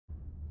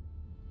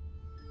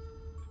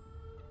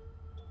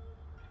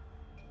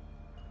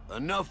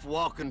Enough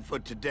walking for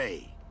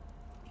today.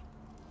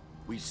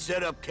 We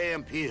set up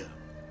camp here.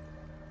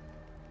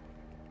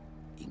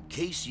 In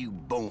case you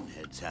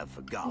boneheads have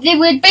forgotten. They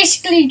were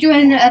basically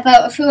doing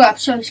about a few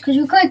episodes because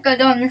we're quite good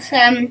on this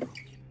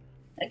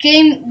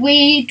game.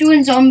 We're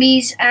doing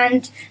zombies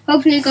and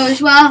hopefully it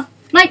goes well.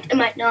 Might or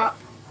might not.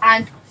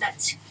 And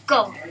let's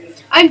go.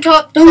 I'm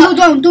top. Don't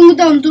go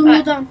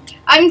down.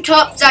 I'm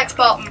top, Zach's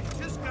bottom.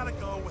 Just gotta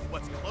go with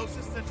what's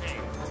closest to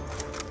aim.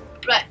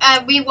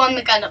 Right, we won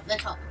the gun up the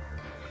top.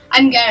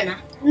 I'm getting it.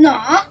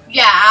 Nah.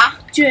 Yeah.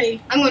 Gee.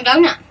 I'm going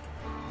down now.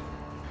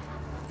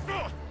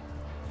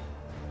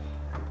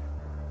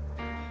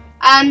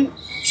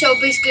 So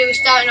basically we're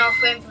starting off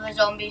waiting for the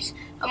zombies.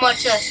 And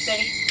watch this,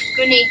 Billy.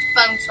 Grenade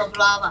bounce of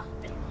lava.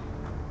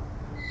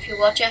 If you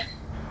watch it.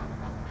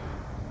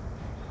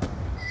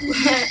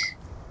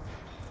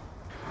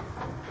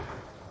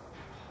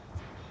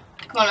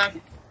 Come on,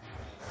 man.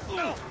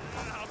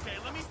 Okay,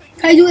 let me think.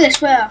 Can I do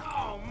this? Where?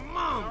 Oh,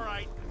 Mom. All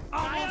right.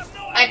 I have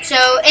no Right, so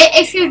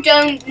if you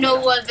don't know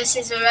what this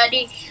is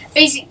already,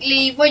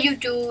 basically what you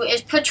do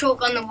is put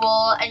chalk on the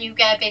wall and you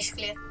get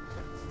basically.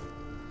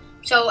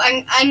 So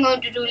I'm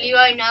going to do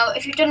Leroy now.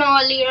 If you don't know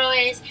what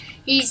Leroy is,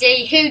 he's a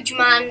huge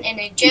man in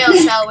a jail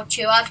cell which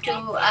you have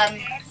to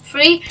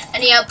free,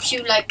 and he helps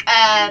you like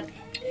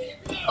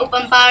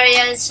open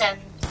barriers and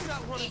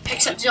he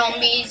picks up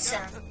zombies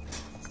and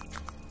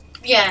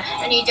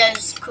yeah, and he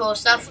does cool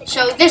stuff.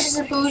 So this is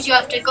the booze, you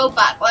have to go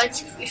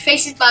backwards. He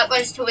faces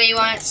backwards to where you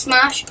want it to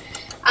smash,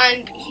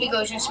 and he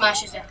goes and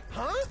smashes it.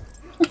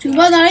 Not too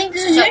bad, that ain't.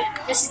 This is So it.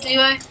 this is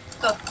Leroy.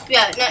 Go.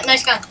 Yeah,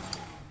 nice gun.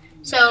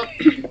 So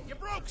You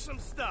broke some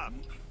stuff.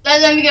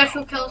 let me get a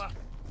few kills.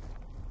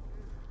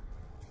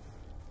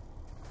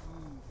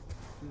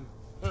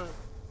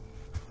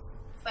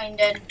 Find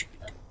it.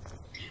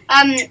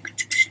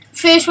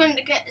 First one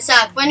to get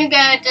Zach. When you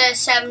get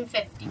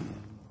 750,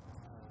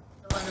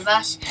 the one of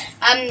us.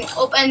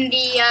 Open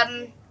the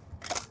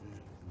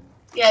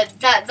yeah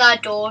that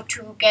door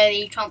to get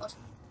the trample.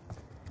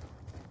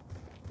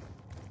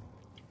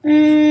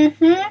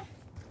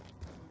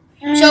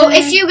 So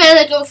if you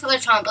get the door for the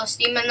trample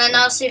steam, and then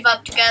I'll save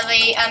up to get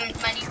the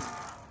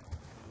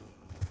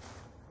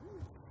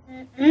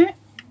menu.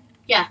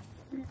 Yeah.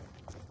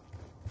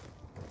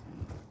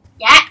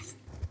 Yes.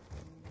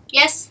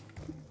 Yes.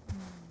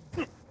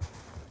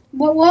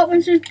 What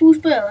was this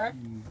boost bill?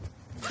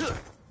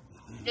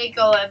 They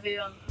go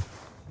everyone.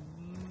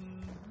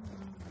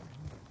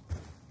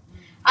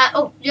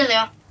 Oh, yeah they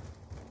are.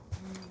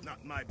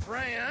 Not my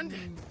brand,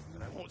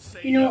 but I won't say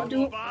You know no what to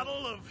to a do?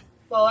 bottle of.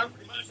 Well,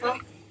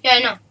 yeah, I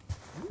know.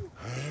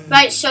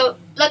 Right, so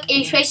look,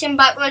 he's facing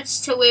backwards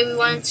to where we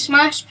want to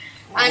smash,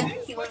 and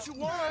he wants. What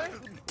you want?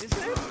 Is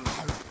it?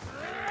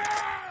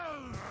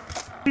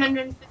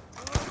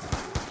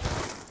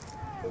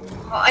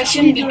 Oh, I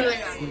shouldn't be doing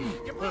that.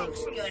 You broke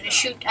some You're gonna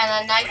shoot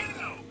and a knife.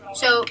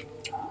 So,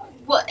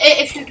 what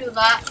if you do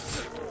that?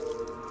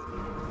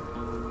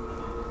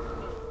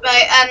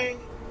 Right,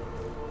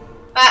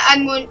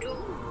 I'm going to go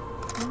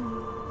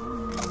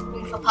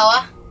for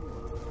power.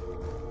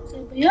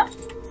 Yeah.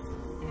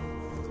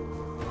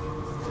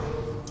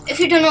 If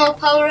you don't know what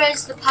power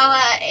is, the power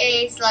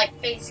is like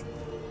basically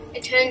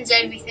it turns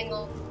everything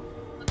on.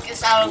 Look,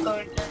 this arrow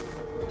going to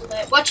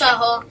watch that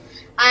hole,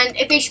 and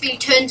it basically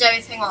turns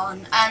everything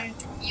on, and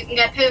you can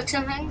get perks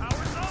and things.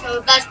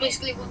 So that's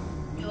basically what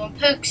you do. And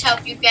perks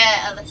help you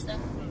get other stuff.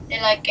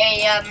 They're like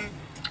a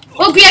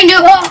oh, behind you!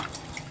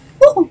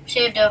 Woohoo!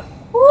 Saved her.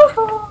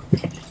 Woohoo!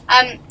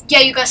 Yeah,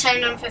 you got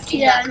 750.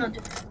 Yeah, I luck.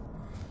 know.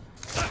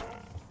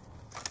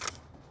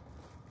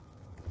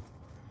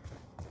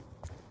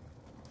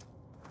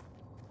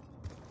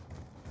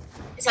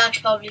 It's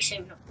actually probably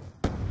saved her.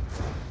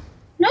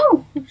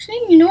 No,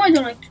 see, you know I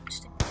don't like to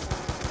stay.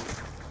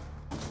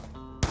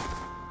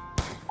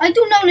 I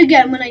do now and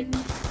again when I need.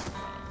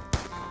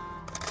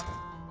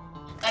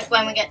 Like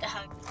when we get the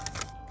hug.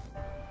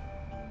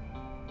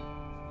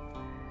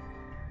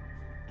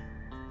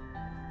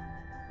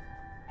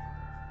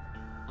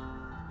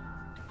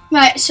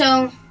 Right,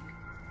 so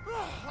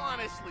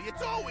Honestly,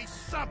 it's always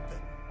something.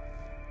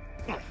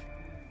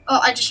 oh,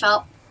 I just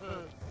fell.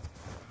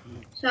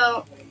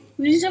 So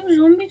We just have a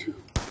zombie too.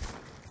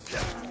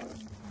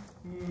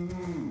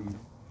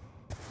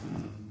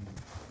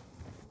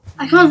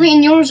 I can't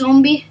think you're a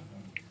zombie.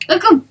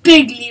 Look how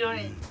big Leroy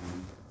is.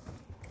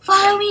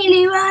 Follow me,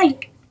 Leroy.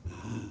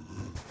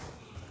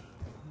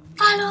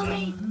 Follow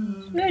me.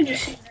 Where did you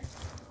see that?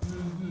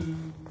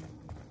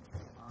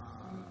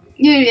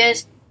 Here he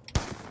is.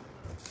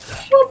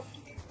 Whoop.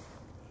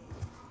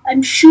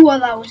 I'm sure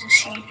that was a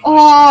scene.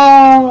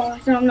 Oh, I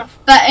don't know.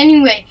 But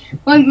anyway,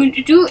 what I'm going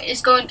to do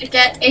is going to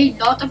get a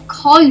lot of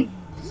coins.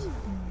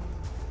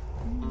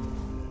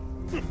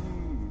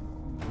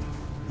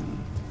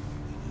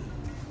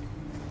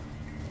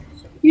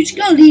 You just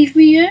gonna leave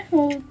me here?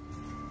 Or... I'm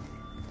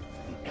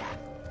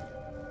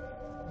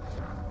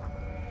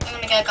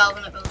gonna get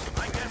Galvin Knuckles.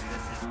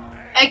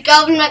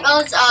 Galvin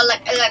Knuckles are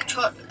like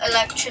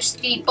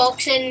electricity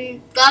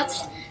boxing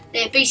gloves.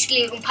 They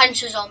basically you can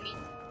punch a zombie.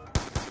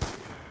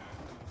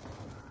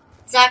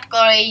 Zach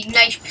got a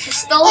nice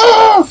pistol.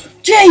 Oh,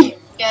 Jay!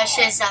 Yeah,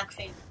 says Zach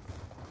thing.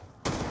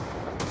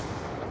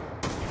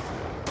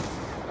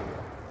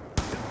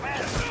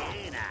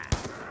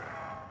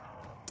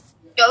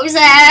 Go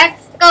Zach!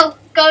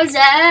 Go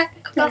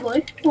Zach! Come on,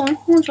 boy. Come on,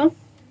 come on, son.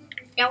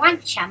 You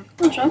want some?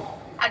 Come on, son.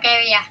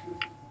 Okay, yeah.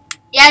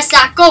 Yes,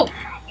 Zach, go!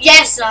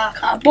 Yes, Zach!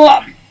 Come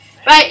on.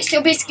 Right,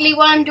 so basically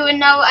what I'm doing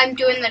now, I'm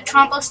doing the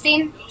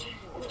trampoline.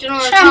 If you know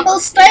what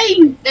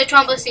Trampoline! the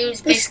trampoline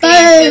is The basically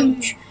stone!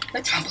 huge. The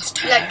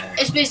trampoline. Like,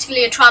 it's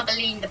basically a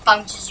trampoline that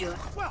bounces you.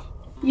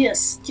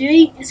 Yes,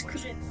 Jay is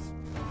correct.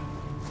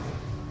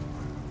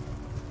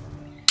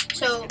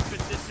 So,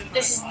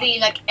 this is the,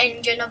 like,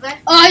 engine of it.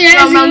 Oh, yeah,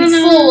 I'm round 4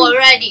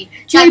 already.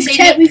 Jay, Zach's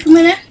protect me for a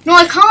minute. No,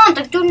 I can't.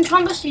 I'm doing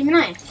trampoline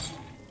now.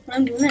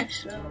 I'm doing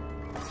this, so.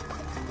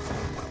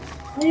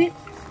 Wait.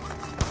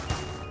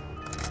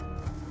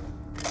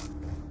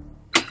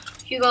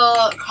 You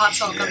got hot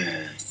shotgun.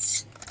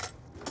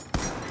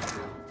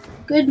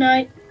 Good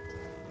night.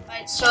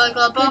 Right, so I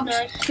got a box. Good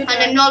night. Good And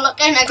night. I'm not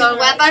looking. I got a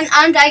Good night. weapon.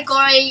 And I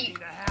got a...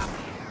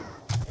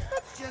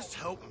 Let's just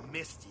hope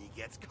Misty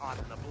gets caught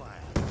in the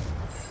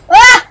blast.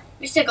 Ah!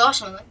 We still got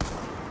something.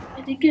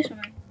 I did get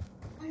something.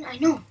 I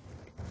know.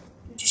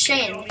 I'm just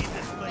saying. Don't need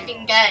this I thing.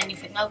 didn't get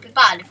anything. That would be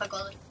bad if I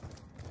got it.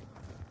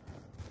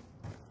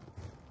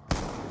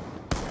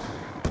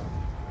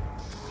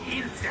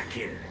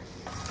 Insta-kill.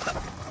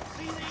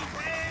 See these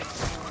hands?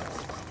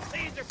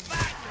 These are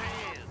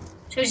pac-man.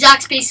 So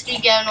Zach's basically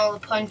getting all the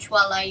points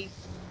while I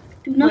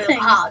Do nothing.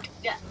 work hard.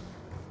 Yeah.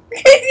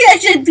 I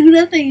said do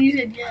nothing. You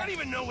said I yeah. don't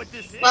even know what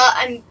this is. Well,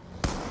 I'm...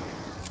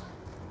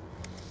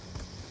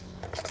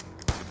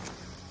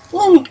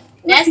 Oh,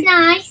 That's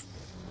nice.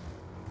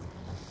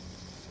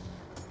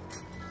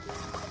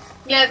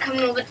 Yeah,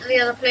 coming over to the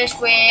other place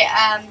where,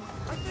 I think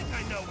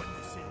I know what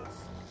this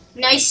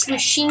is. nice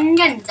machine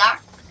gun,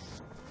 Zach.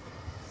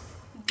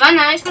 Very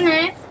nice, very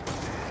nice.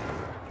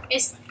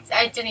 It's,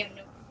 I don't even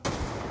know.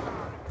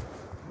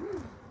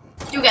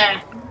 You get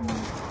it.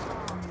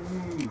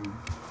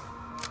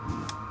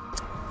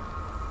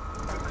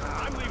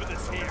 I'm leaving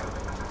this here.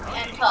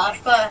 And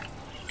tough, but,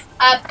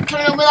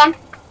 coming over then.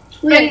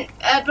 Bring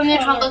the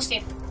trombone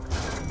steam.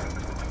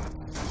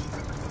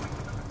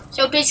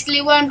 So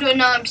basically what I'm doing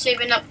now, I'm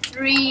saving up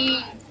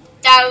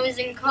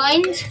 3,000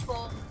 coins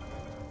for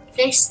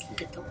this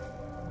little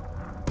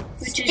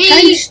which is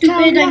kind of speed stupid,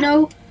 I camera.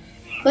 know.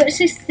 But it's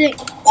this thing.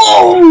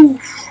 Oh!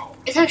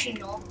 It's actually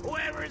not.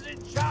 Whoever's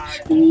in charge.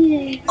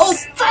 Yes. Oh,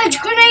 fudge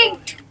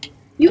grenade!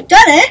 You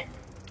done it?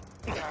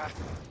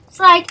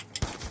 Slide.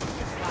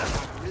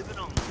 Living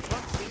on the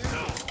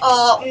frontier.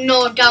 Oh,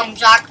 no, down,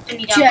 Zach. I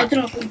need Yeah, I ammo. don't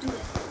know if we do it.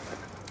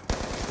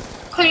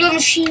 Call your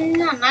machine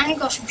gun, I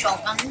got some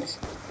shotguns.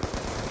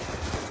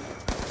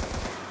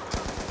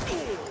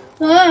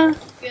 Ah.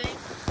 Really?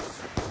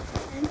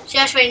 See,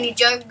 that's why I need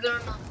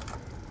juggernaut.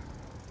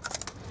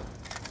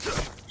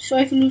 So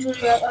if you lose all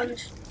your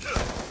weapons.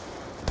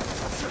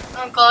 I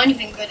don't got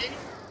anything good in it.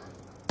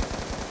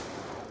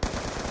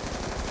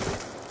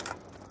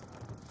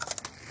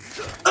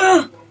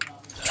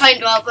 Trying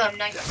to help him,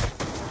 nice.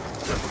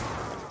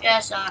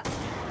 Yes, Zach.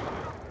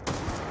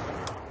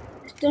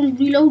 Just don't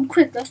reload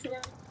quick, that's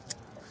what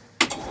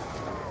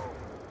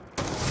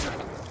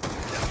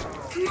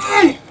Come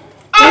on!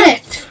 Done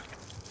it!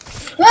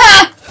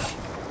 Ah!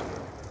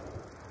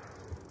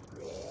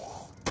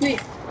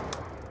 Wait.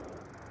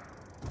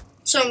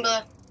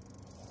 Somebody.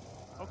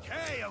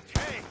 Okay,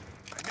 okay.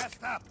 I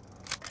messed up.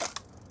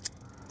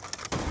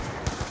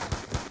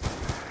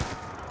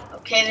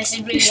 Okay, this is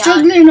really You're hard.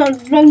 struggling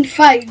on round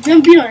 5. You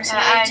haven't been on it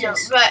I since know,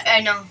 ages. right, I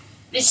know.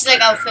 This is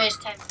like our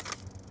first time.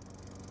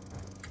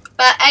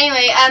 But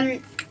anyway,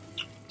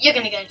 you're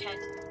gonna get a 10.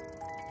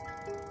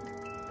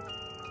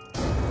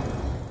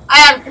 I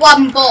had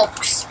 1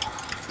 box.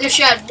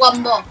 Literally had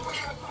 1 box.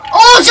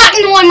 Oh, Zach,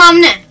 no, I'm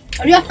having it.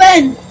 Hurry up,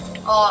 Ben!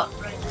 Oh,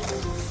 right.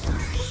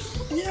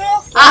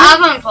 No. I have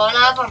one, Paul, I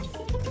have one.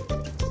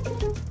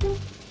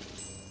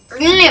 I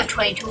only have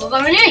 22 of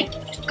them, really.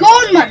 Go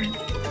on, man!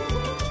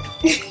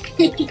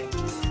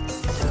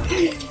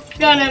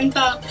 Run him,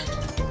 Paul.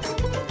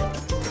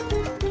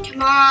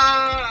 Come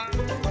on.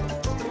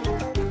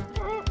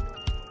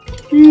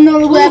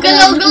 No weapon. go,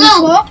 I'm go, looking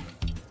go. for.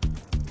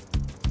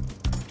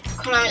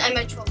 Come on, I'm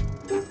at trouble.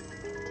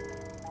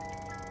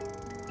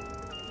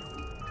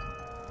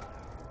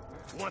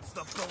 What's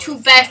the bullet? 2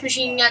 best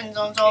machine guns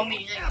on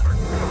zombies.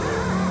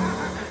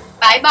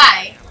 Bye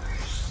bye.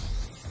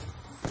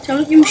 Sound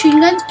like your machine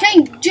guns?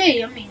 King,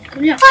 Jay, I mean,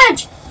 come here.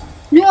 Fudge!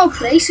 No, our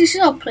place. This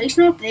is our place,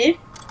 not there.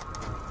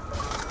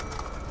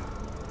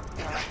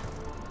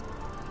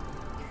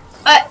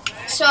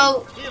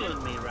 So,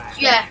 Killing me right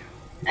yeah.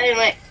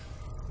 Anyway.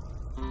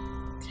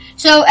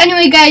 So,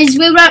 anyway, guys,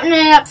 we're wrapping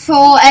it up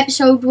for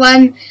episode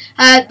 1.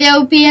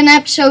 There'll be an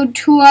episode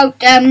 2 out,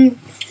 Today.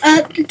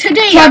 probably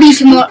actually.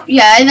 tomorrow.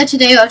 Yeah, either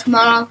today or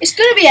tomorrow. It's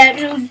gonna be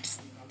episodes.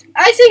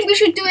 I think we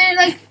should do it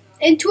like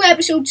in 2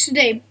 episodes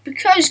today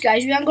because,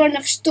 guys, we haven't got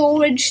enough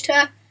storage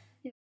to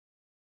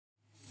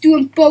do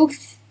them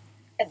both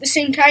at the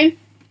same time.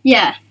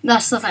 Yeah,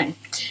 that's the thing.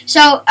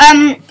 So,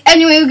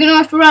 anyway, we're going to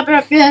have to wrap it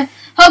up here.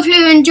 Hopefully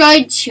you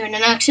enjoyed. See you in the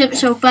next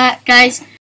episode back, guys.